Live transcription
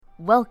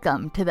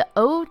Welcome to the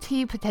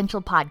OT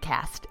Potential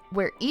Podcast,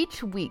 where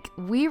each week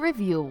we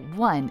review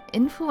one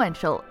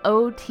influential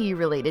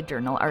OT-related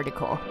journal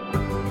article.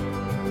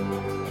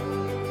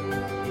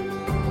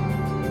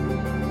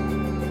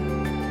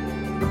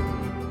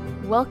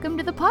 Welcome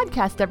to the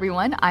podcast,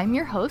 everyone. I'm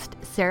your host,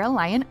 Sarah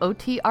Lyon,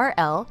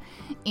 OTRL,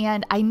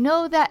 and I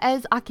know that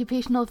as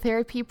occupational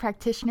therapy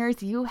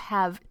practitioners, you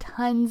have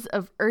tons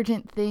of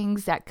urgent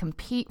things that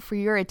compete for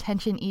your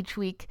attention each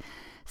week.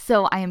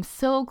 So I am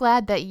so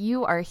glad that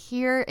you are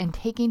here and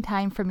taking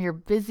time from your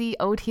busy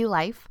OT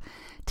life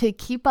to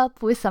keep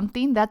up with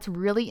something that's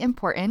really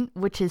important,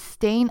 which is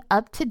staying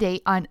up to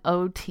date on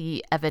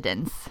OT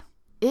evidence.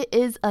 It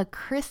is a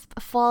crisp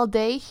fall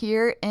day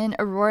here in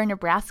Aurora,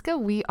 Nebraska.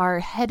 We are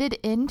headed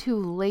into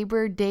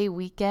Labor Day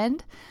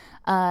weekend,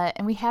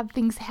 and we have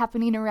things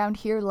happening around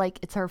here like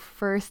it's our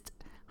first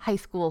high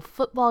school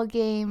football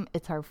game.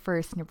 It's our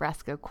first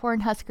Nebraska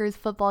Cornhuskers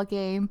football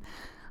game.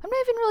 I'm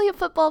not even really a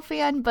football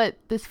fan, but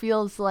this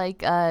feels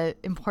like an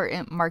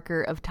important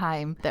marker of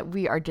time that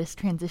we are just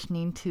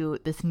transitioning to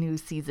this new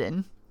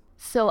season.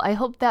 So I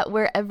hope that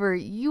wherever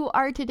you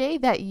are today,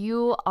 that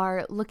you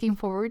are looking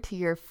forward to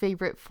your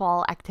favorite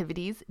fall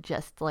activities,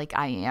 just like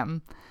I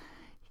am.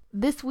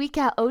 This week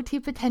at OT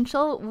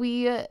Potential,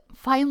 we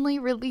finally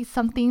released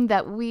something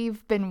that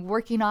we've been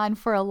working on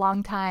for a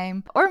long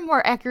time, or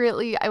more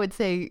accurately, I would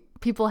say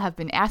people have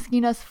been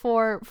asking us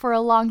for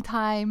a long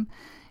time,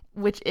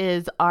 which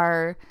is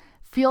our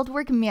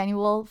fieldwork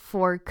manual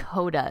for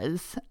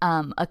CODAs.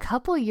 A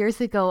couple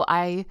years ago,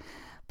 I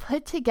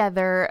put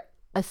together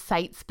a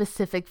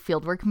site-specific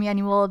fieldwork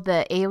manual.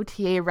 The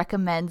AOTA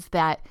recommends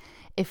that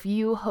if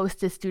you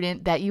host a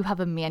student, that you have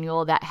a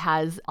manual that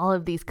has all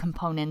of these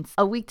components: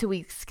 a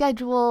week-to-week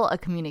schedule, a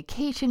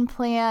communication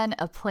plan,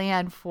 a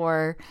plan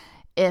for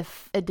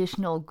if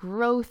additional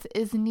growth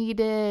is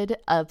needed,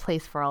 a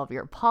place for all of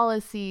your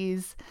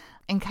policies,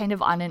 and kind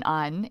of on and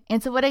on.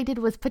 And so what I did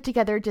was put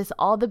together just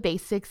all the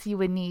basics you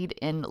would need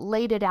and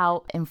laid it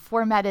out and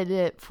formatted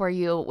it for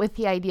you with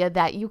the idea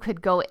that you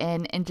could go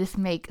in and just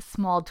make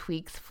small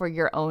tweaks for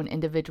your own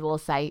individual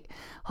site.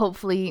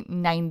 Hopefully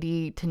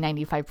 90 to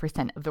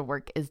 95% of the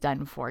work is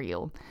done for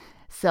you.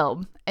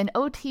 So an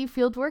OT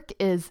fieldwork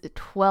is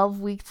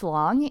 12 weeks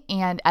long,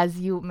 and as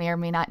you may or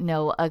may not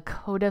know, a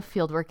CODA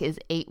fieldwork is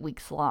 8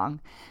 weeks long.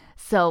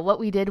 So what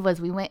we did was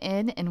we went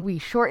in and we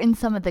shortened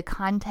some of the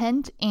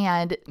content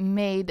and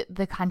made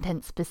the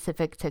content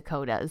specific to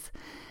CODAs.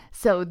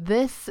 So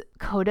this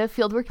CODA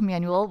fieldwork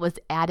manual was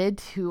added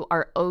to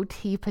our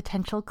OT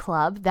Potential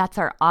Club. That's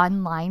our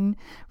online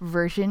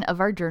version of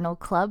our journal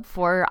club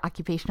for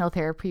occupational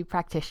therapy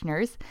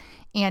practitioners.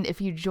 And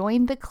if you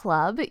join the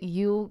club,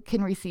 you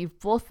can receive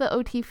both the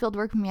OT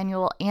Fieldwork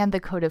Manual and the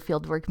CODA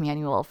Fieldwork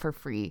Manual for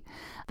free.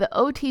 The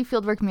OT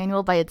Fieldwork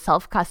Manual by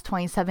itself costs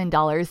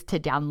 $27 to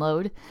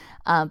download,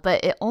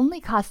 but it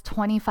only costs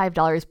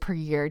 $25 per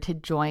year to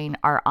join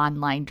our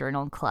online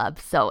journal club.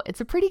 So it's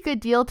a pretty good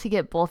deal to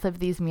get both of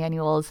these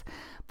manuals,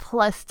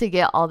 plus to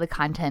get all the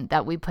content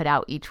that we put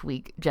out each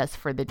week just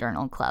for the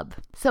journal club.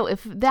 So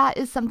if that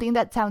is something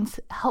that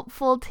sounds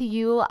helpful to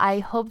you, I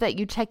hope that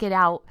you check it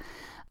out.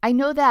 I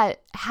know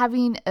that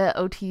having an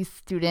OT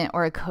student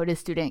or a CODA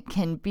student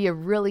can be a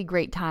really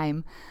great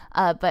time,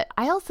 but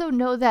I also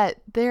know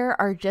that there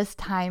are just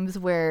times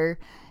where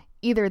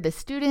either the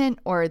student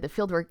or the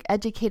fieldwork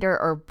educator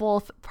or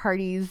both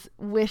parties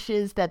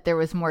wishes that there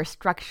was more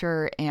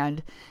structure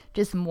and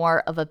just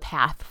more of a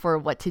path for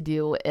what to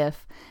do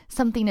if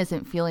something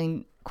isn't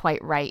feeling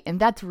quite right. And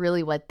that's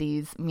really what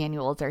these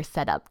manuals are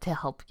set up to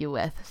help you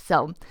with.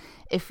 So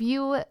if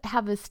you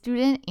have a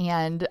student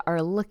and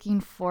are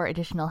looking for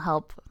additional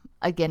help,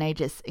 again, I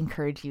just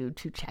encourage you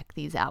to check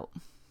these out.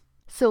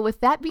 So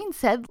with that being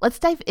said, let's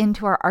dive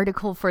into our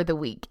article for the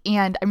week.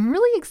 And I'm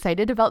really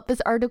excited about this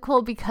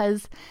article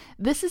because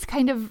this is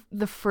kind of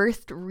the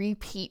first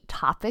repeat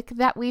topic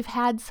that we've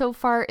had so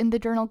far in the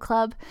Journal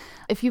Club.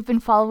 If you've been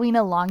following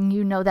along,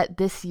 you know that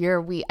this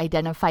year we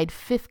identified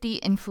 50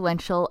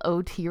 influential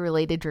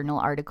OT-related journal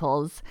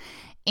articles.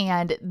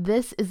 And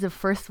this is the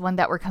first one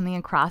that we're coming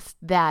across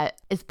that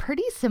is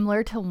pretty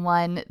similar to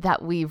one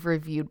that we've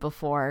reviewed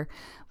before,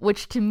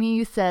 which to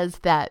me says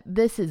that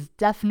this is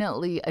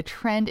definitely a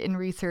trend in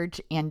research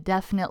and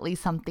definitely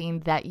something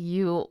that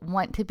you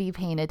want to be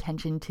paying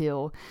attention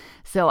to.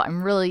 So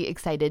I'm really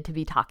excited to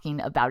be talking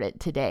about it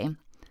today.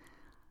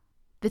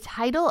 The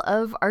title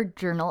of our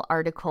journal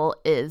article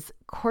is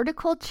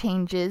Cortical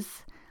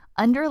Changes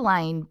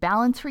Underlying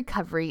Balance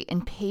Recovery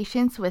in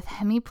Patients with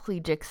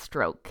Hemiplegic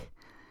Stroke.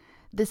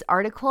 This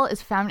article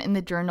is found in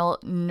the journal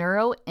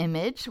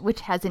Neuroimage,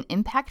 which has an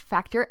impact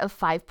factor of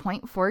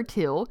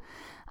 5.42.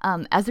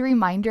 As a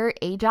reminder,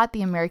 AJOT,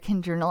 the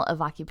American Journal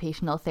of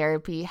Occupational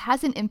Therapy,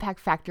 has an impact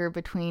factor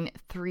between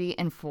 3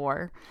 and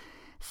 4.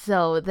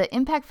 So the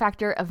impact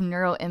factor of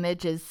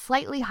Neuroimage is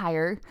slightly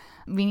higher,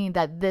 meaning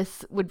that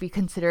this would be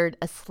considered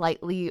a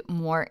slightly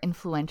more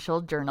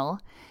influential journal.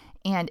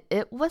 and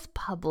it was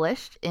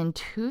published in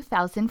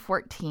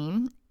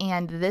 2014,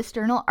 and this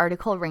journal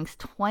article ranks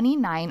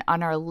 29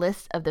 on our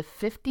list of the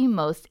 50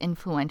 most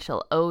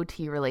influential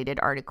OT-related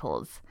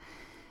articles.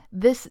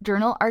 This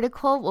journal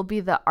article will be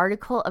the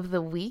article of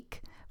the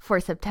week for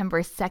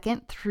September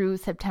 2nd through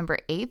September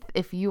 8th.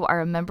 If you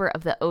are a member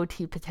of the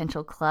OT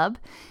Potential Club,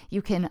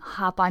 you can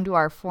hop onto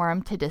our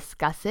forum to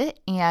discuss it.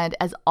 And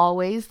as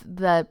always,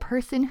 the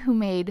person who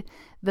made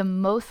the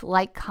most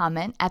like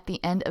comment at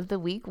the end of the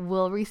week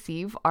will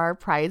receive our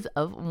prize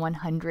of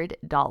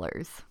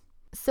 $100.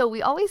 So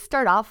we always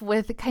start off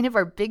with kind of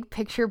our big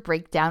picture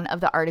breakdown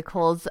of the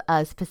articles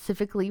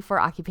specifically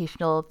for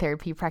occupational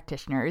therapy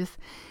practitioners.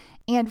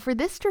 And for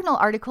this journal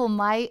article,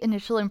 my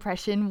initial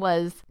impression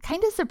was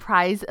kind of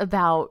surprised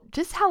about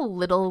just how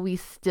little we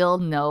still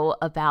know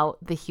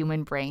about the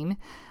human brain.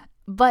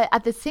 But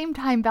at the same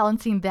time,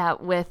 balancing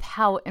that with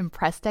how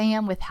impressed I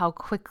am with how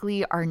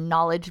quickly our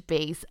knowledge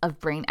base of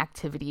brain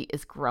activity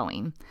is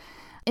growing.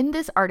 In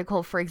this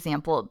article, for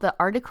example, the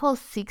article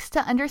seeks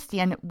to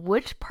understand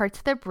which parts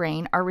of the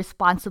brain are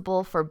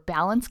responsible for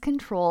balance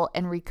control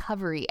and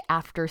recovery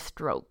after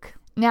stroke.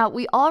 Now,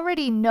 we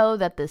already know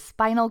that the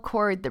spinal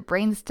cord, the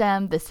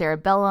brainstem, the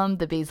cerebellum,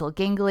 the basal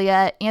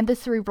ganglia, and the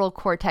cerebral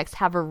cortex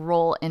have a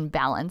role in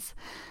balance.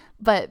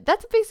 But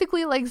that's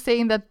basically like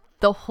saying that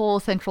the whole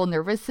central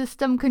nervous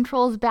system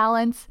controls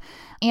balance.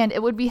 And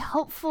it would be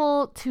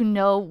helpful to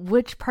know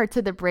which parts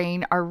of the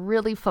brain are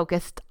really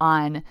focused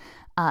on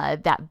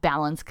that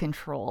balance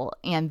control.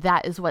 And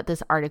that is what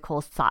this article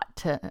sought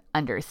to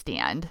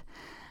understand.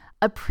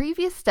 A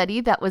previous study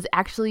that was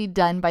actually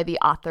done by the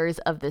authors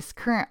of this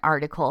current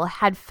article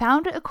had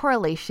found a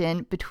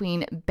correlation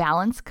between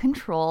balance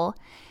control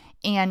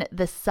and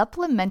the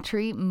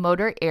supplementary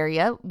motor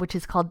area, which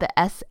is called the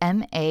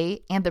SMA,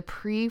 and the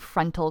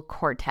prefrontal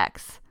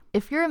cortex.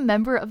 If you're a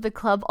member of the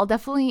club, I'll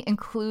definitely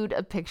include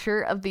a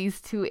picture of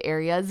these two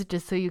areas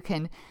just so you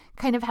can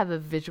kind of have a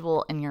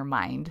visual in your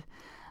mind.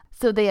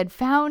 So they had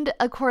found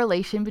a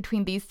correlation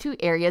between these two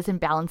areas in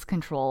balance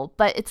control,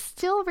 but it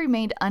still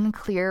remained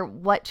unclear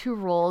what two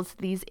roles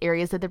these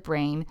areas of the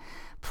brain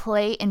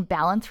play in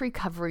balance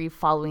recovery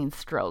following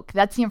stroke.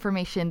 That's the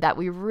information that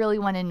we really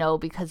want to know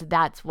because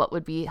that's what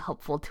would be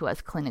helpful to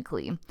us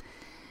clinically.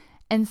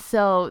 And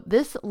so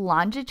this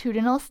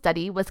longitudinal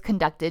study was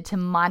conducted to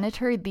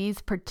monitor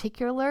these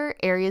particular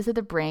areas of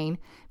the brain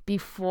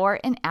before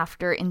and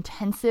after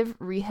intensive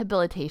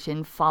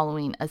rehabilitation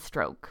following a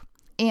stroke.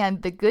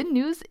 And the good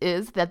news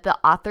is that the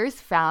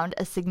authors found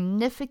a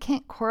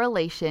significant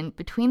correlation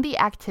between the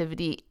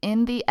activity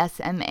in the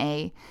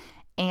SMA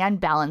and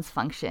balance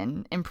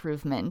function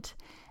improvement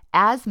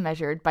as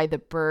measured by the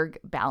Berg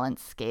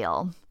Balance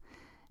Scale.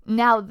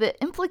 Now,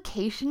 the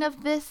implication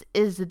of this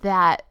is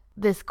that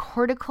this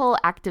cortical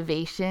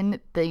activation,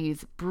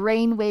 these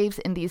brain waves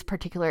in these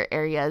particular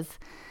areas,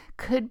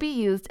 could be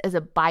used as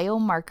a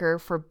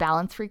biomarker for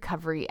balance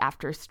recovery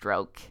after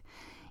stroke,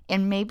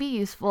 and may be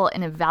useful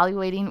in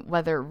evaluating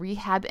whether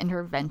rehab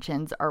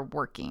interventions are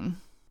working.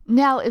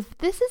 Now, if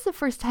this is the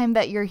first time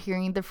that you're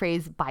hearing the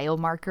phrase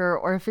biomarker,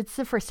 or if it's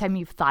the first time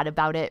you've thought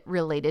about it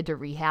related to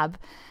rehab,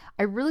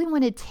 I really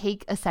want to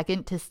take a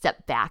second to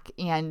step back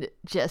and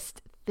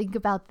just think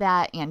about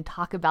that and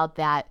talk about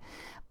that.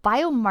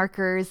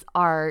 Biomarkers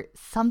are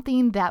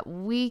something that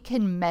we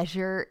can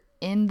measure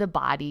in the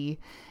body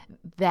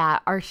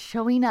that are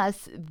showing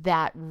us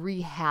that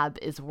rehab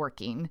is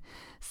working.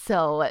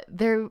 So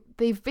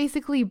they've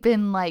basically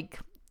been like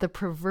the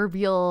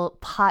proverbial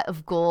pot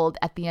of gold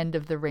at the end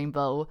of the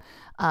rainbow,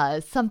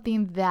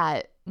 something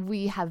that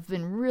we have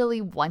been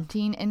really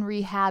wanting in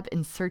rehab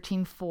and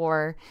searching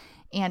for.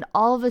 And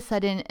all of a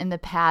sudden, in the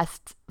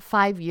past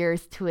 5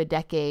 years to a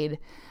decade,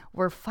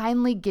 we're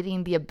finally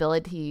getting the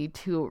ability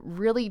to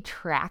really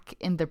track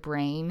in the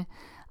brain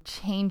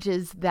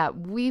changes that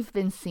we've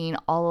been seeing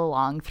all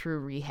along through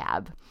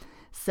rehab.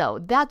 So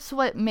that's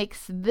what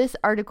makes this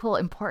article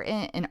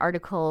important and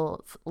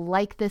articles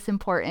like this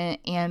important.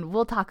 And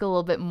we'll talk a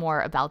little bit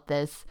more about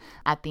this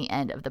at the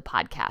end of the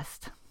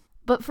podcast.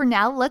 But for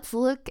now, let's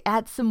look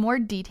at some more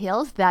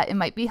details that it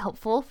might be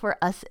helpful for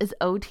us as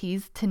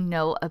OTs to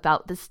know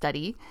about the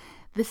study.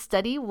 The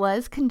study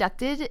was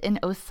conducted in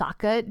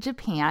Osaka,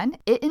 Japan.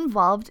 It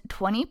involved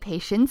 20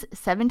 patients,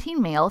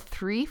 17 male,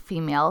 3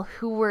 female,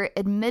 who were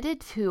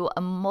admitted to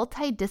a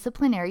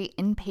multidisciplinary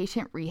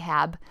inpatient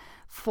rehab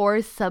for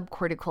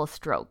subcortical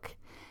stroke.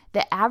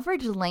 The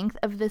average length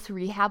of this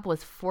rehab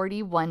was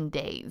 41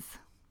 days.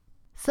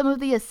 Some of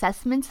the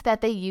assessments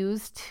that they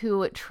used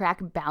to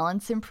track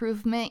balance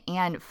improvement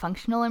and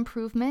functional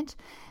improvement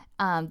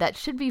that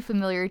should be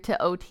familiar to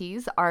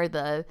OTs are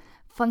the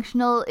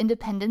Functional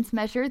Independence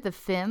Measure, the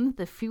FIM,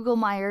 the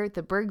Fugl-Meyer,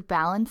 the Berg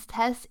Balance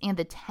Test, and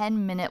the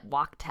 10-minute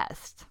walk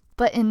test.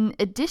 But in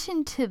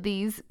addition to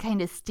these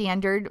kind of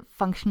standard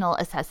functional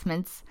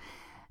assessments,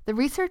 the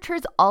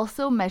researchers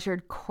also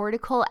measured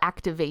cortical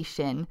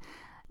activation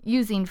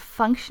using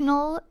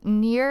functional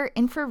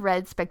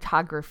near-infrared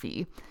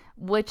spectrography,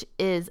 which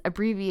is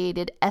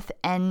abbreviated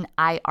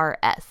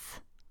FNIRS.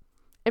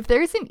 If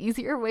there's an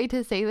easier way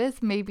to say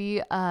this,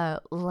 maybe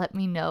let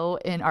me know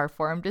in our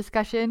forum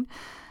discussion.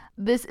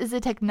 This is a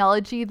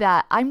technology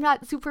that I'm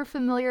not super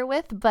familiar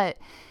with, but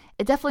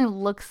it definitely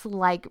looks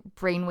like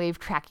brainwave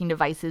tracking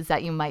devices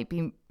that you might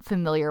be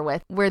familiar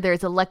with, where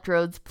there's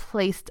electrodes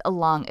placed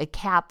along a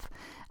cap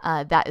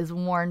that is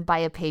worn by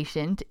a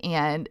patient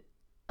and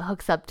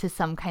hooks up to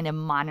some kind of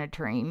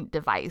monitoring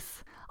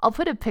device. I'll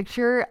put a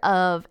picture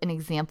of an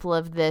example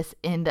of this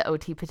in the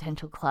OT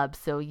Potential Club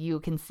so you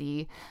can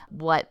see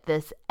what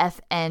this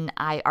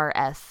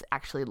FNIRS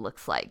actually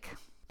looks like.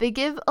 They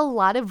give a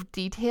lot of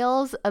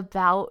details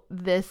about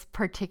this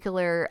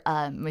particular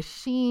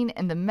machine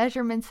and the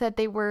measurements that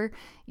they were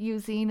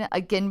using,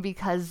 again,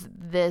 because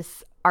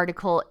this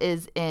article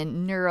is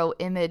in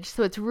NeuroImage,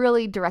 so it's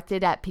really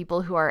directed at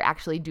people who are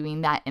actually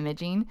doing that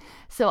imaging.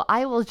 So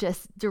I will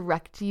just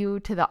direct you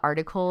to the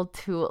article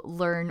to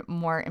learn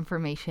more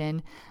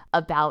information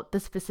about the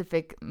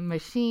specific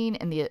machine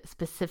and the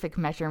specific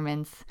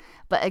measurements.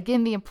 But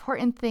again, the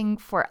important thing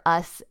for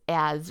us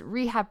as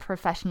rehab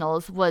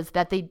professionals was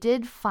that they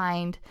did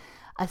find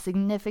a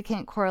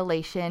significant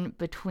correlation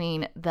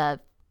between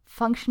the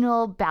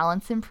functional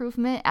balance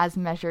improvement as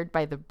measured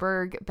by the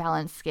Berg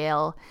Balance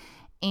Scale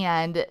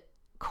and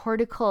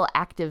cortical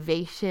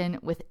activation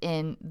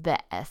within the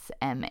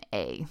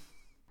SMA.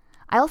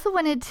 I also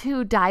wanted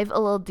to dive a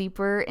little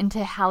deeper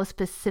into how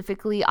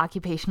specifically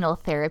occupational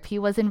therapy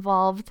was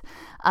involved.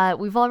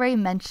 We've already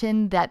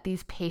mentioned that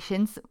these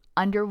patients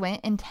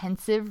underwent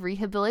intensive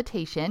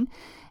rehabilitation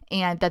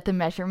and that the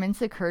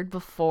measurements occurred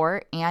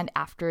before and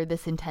after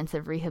this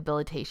intensive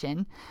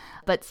rehabilitation.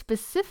 But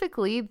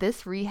specifically,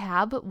 this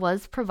rehab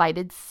was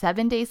provided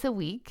 7 days a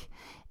week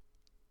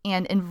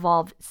and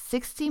involved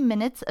 60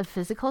 minutes of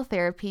physical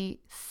therapy,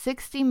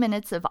 60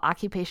 minutes of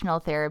occupational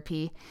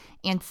therapy,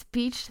 and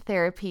speech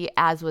therapy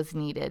as was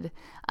needed.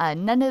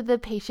 None of the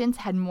patients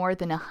had more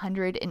than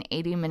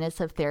 180 minutes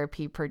of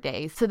therapy per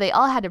day, so they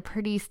all had a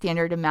pretty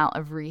standard amount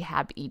of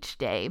rehab each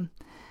day.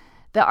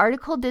 The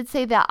article did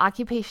say that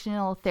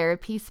occupational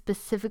therapy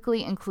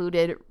specifically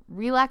included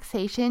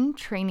relaxation,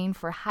 training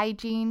for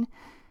hygiene,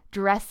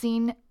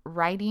 dressing,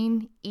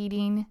 writing,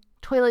 eating,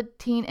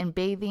 toileting and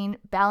bathing,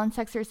 balance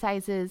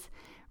exercises,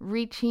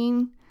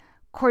 reaching,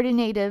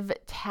 coordinative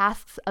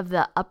tasks of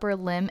the upper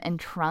limb and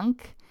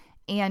trunk,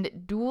 and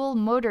dual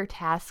motor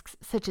tasks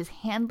such as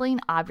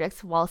handling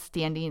objects while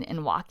standing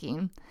and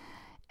walking.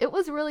 It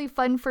was really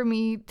fun for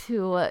me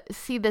to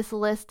see this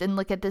list and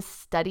look at this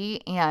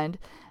study and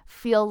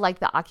feel like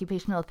the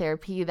occupational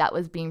therapy that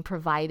was being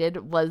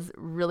provided was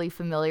really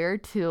familiar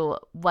to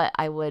what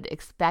I would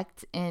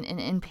expect in an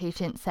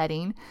inpatient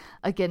setting.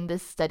 Again,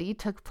 this study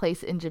took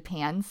place in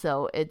Japan,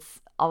 so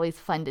it's always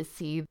fun to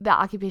see that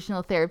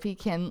occupational therapy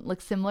can look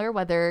similar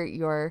whether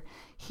you're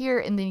here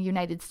in the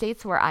United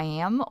States where I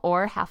am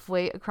or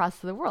halfway across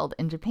the world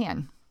in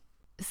Japan.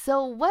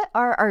 So what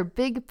are our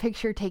big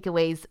picture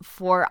takeaways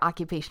for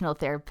occupational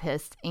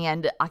therapists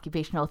and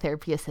occupational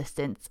therapy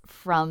assistants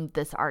from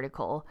this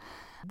article?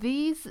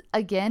 These,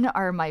 again,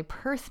 are my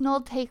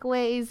personal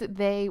takeaways.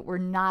 They were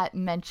not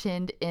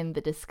mentioned in the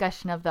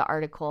discussion of the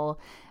article.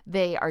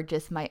 They are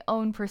just my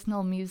own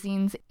personal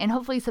musings and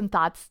hopefully some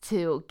thoughts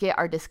to get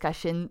our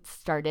discussion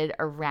started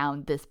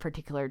around this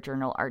particular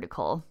journal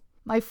article.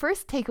 My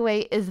first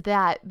takeaway is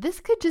that this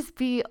could just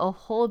be a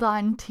hold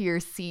on to your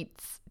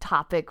seats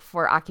topic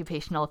for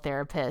occupational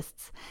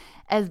therapists,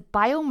 as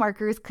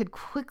biomarkers could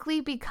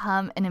quickly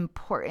become an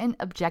important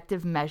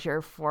objective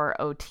measure for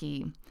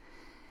OT.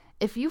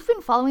 If you've been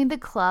following the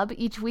club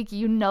each week,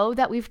 you know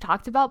that we've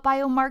talked about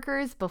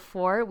biomarkers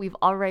before. We've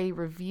already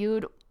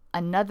reviewed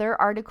another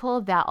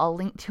article that I'll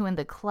link to in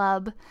the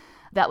club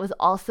that was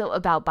also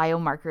about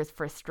biomarkers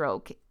for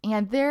stroke.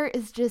 And there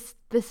is just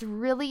this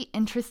really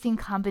interesting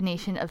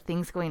combination of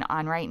things going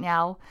on right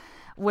now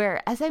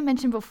where, as I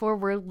mentioned before,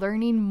 we're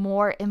learning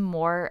more and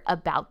more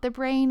about the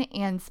brain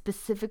and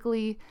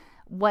specifically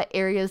what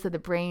areas of the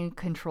brain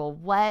control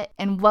what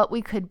and what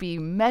we could be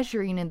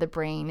measuring in the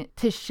brain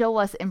to show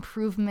us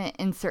improvement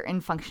in certain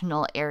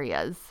functional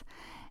areas.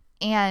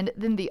 And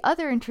then the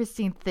other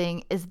interesting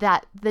thing is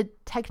that the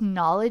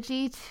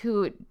technology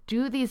to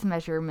do these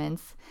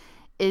measurements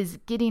is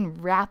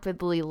getting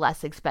rapidly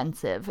less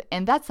expensive.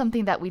 And that's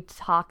something that we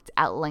talked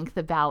at length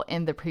about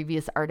in the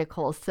previous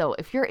article. So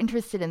if you're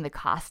interested in the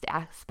cost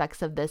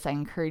aspects of this, I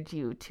encourage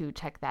you to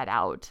check that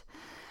out.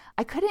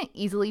 I couldn't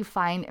easily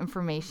find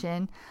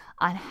information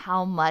on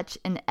how much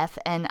an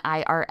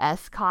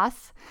FNIRS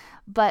costs,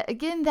 but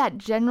again, that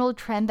general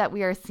trend that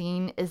we are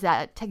seeing is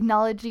that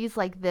technologies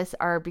like this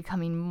are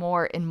becoming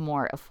more and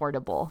more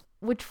affordable,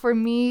 which for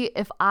me,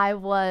 if I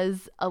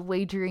was a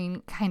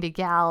wagering kind of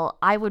gal,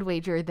 I would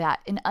wager that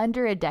in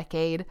under a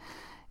decade,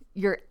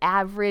 your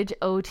average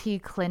OT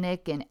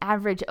clinic and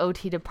average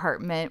OT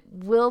department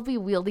will be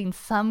wielding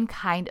some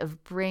kind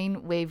of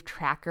brainwave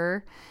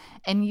tracker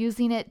and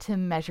using it to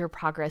measure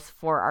progress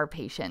for our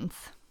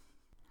patients.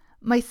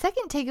 My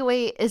second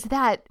takeaway is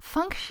that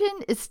function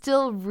is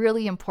still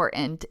really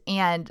important,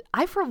 and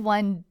I, for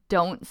one,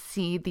 don't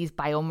see these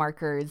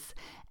biomarkers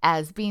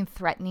as being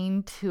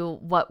threatening to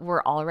what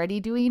we're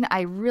already doing.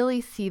 I really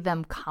see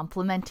them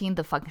complementing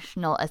the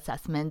functional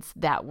assessments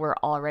that we're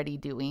already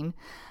doing.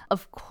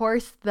 Of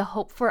course, the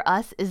hope for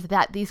us is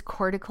that these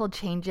cortical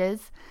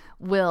changes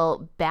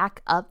will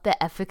back up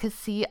the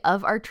efficacy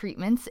of our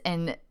treatments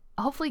and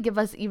hopefully give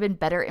us even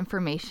better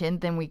information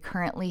than we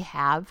currently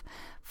have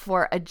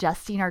for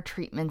adjusting our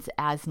treatments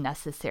as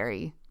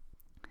necessary.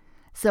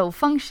 So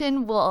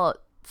function will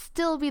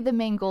still be the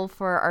main goal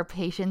for our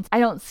patients.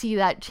 I don't see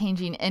that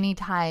changing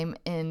anytime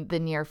in the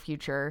near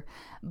future,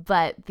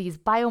 but these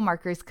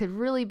biomarkers could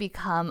really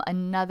become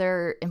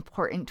another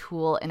important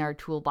tool in our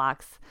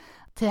toolbox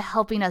to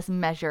helping us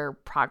measure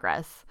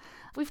progress.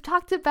 We've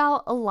talked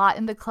about a lot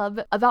in the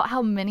club about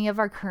how many of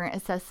our current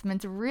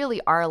assessments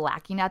really are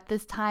lacking at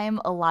this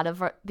time. A lot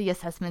of the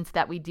assessments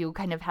that we do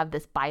kind of have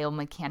this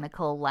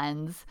biomechanical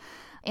lens.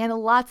 And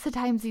lots of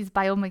times these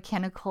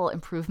biomechanical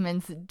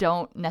improvements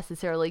don't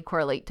necessarily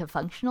correlate to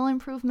functional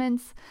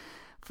improvements.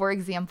 For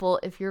example,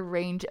 if your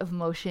range of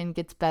motion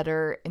gets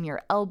better in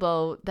your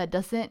elbow, that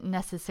doesn't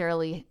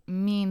necessarily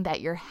mean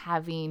that you're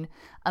having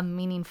a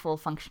meaningful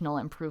functional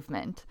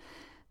improvement.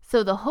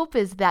 So the hope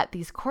is that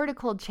these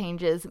cortical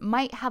changes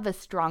might have a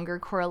stronger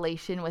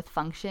correlation with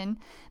function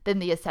than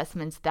the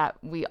assessments that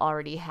we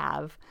already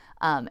have.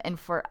 And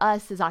for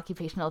us as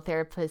occupational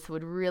therapists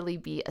would really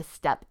be a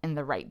step in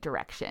the right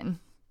direction.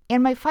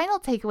 And my final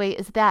takeaway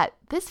is that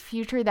this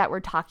future that we're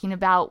talking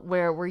about,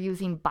 where we're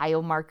using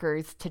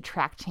biomarkers to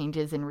track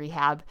changes in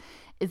rehab,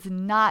 is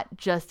not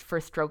just for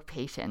stroke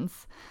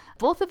patients.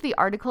 Both of the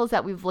articles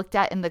that we've looked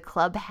at in the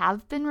club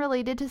have been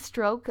related to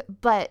stroke,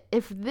 but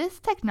if this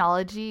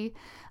technology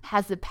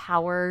has the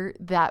power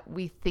that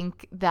we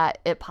think that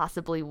it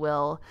possibly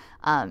will,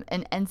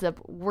 and ends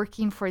up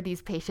working for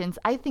these patients,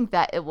 I think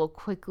that it will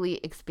quickly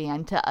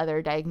expand to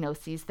other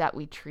diagnoses that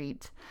we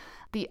treat.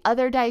 The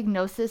other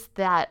diagnosis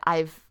that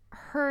I've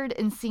heard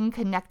and seen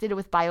connected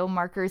with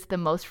biomarkers the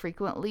most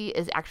frequently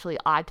is actually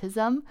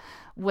autism,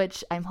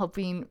 which I'm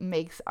hoping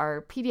makes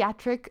our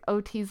pediatric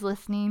OTs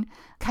listening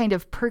kind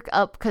of perk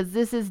up, because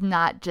this is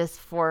not just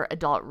for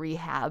adult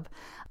rehab.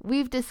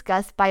 We've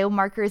discussed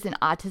biomarkers in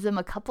autism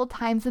a couple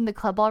times in the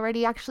club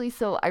already, actually,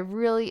 so I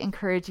really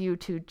encourage you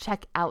to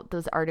check out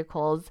those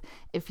articles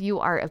if you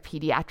are a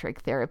pediatric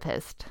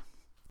therapist.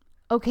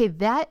 Okay,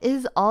 that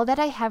is all that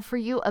I have for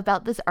you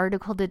about this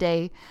article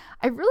today.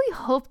 I really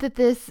hope that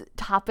this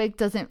topic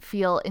doesn't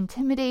feel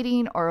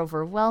intimidating or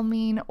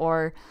overwhelming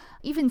or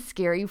even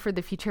scary for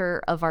the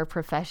future of our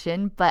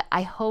profession, but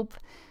I hope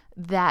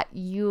that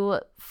you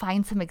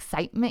find some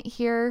excitement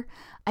here.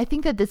 I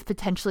think that this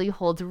potentially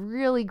holds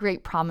really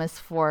great promise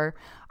for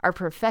our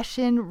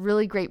profession,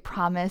 really great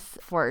promise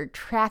for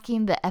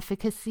tracking the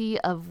efficacy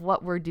of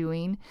what we're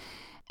doing.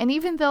 And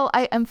even though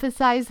I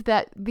emphasize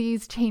that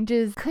these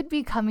changes could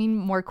be coming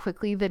more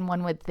quickly than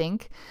one would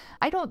think,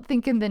 I don't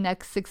think in the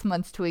next 6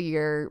 months to a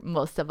year,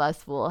 most of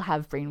us will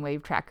have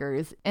brainwave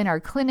trackers in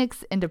our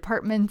clinics and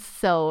departments.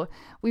 So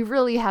we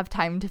really have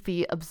time to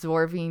be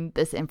absorbing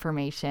this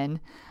information.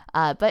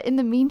 But in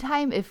the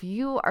meantime, if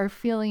you are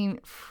feeling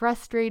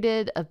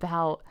frustrated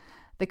about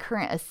the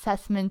current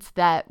assessments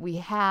that we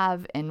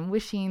have and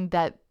wishing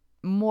that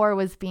more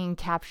was being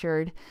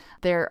captured,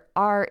 there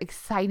are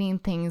exciting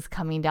things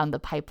coming down the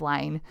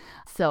pipeline.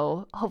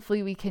 So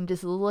hopefully we can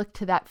just look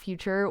to that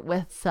future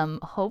with some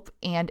hope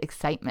and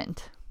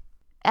excitement.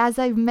 As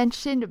I've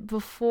mentioned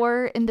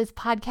before in this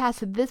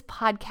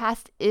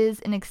podcast is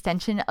an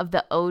extension of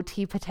the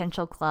OT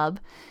Potential Club.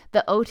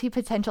 The OT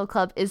Potential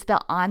Club is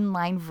the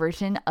online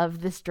version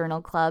of this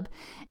journal club,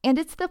 and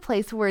it's the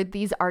place where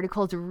these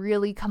articles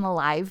really come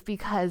alive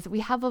because we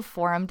have a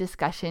forum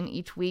discussion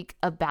each week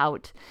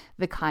about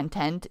the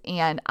content,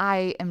 and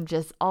I am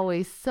just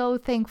always so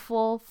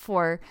thankful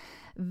for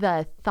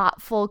the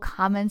thoughtful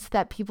comments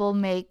that people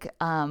make,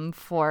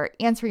 for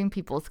answering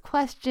people's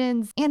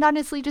questions, and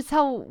honestly, just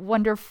how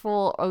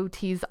wonderful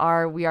OTs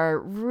are. We are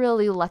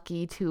really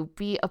lucky to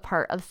be a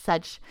part of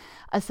such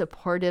a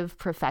supportive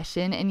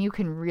profession, and you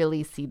can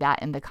really see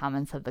that in the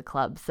comments of the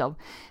club. So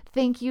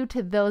thank you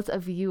to those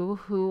of you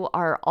who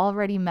are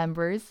already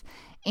members.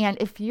 And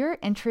if you're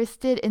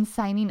interested in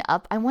signing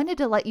up, I wanted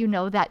to let you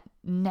know that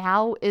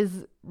now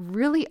is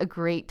really a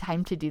great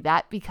time to do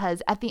that,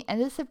 because at the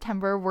end of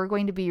September, we're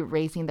going to be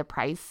raising the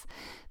price.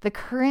 The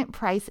current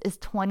price is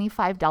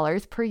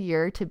 $25 per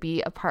year to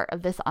be a part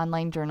of this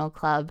online journal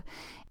club.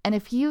 And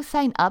if you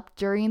sign up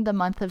during the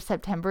month of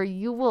September,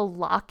 you will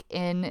lock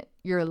in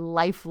your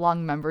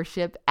lifelong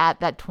membership at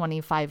that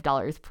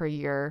 $25 per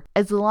year,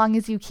 as long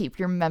as you keep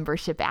your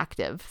membership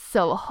active.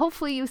 So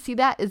hopefully you see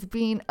that as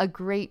being a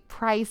great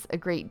price, a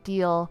great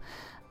deal.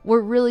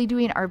 We're really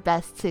doing our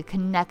best to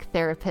connect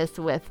therapists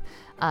with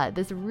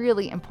this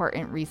really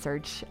important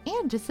research.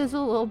 And just as a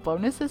little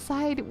bonus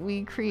aside,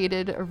 we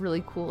created a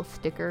really cool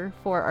sticker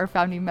for our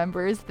founding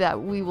members that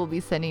we will be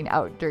sending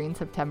out during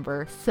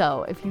September.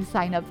 So if you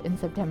sign up in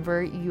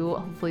September, you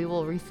hopefully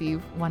will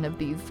receive one of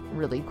these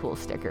really cool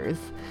stickers.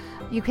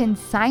 You can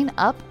sign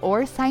up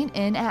or sign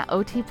in at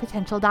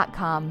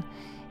otpotential.com.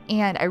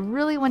 And I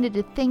really wanted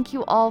to thank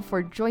you all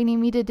for joining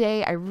me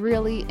today. I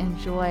really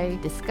enjoy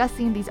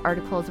discussing these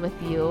articles with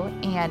you,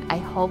 and I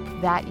hope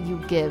that you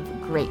give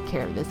great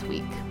care this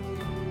week.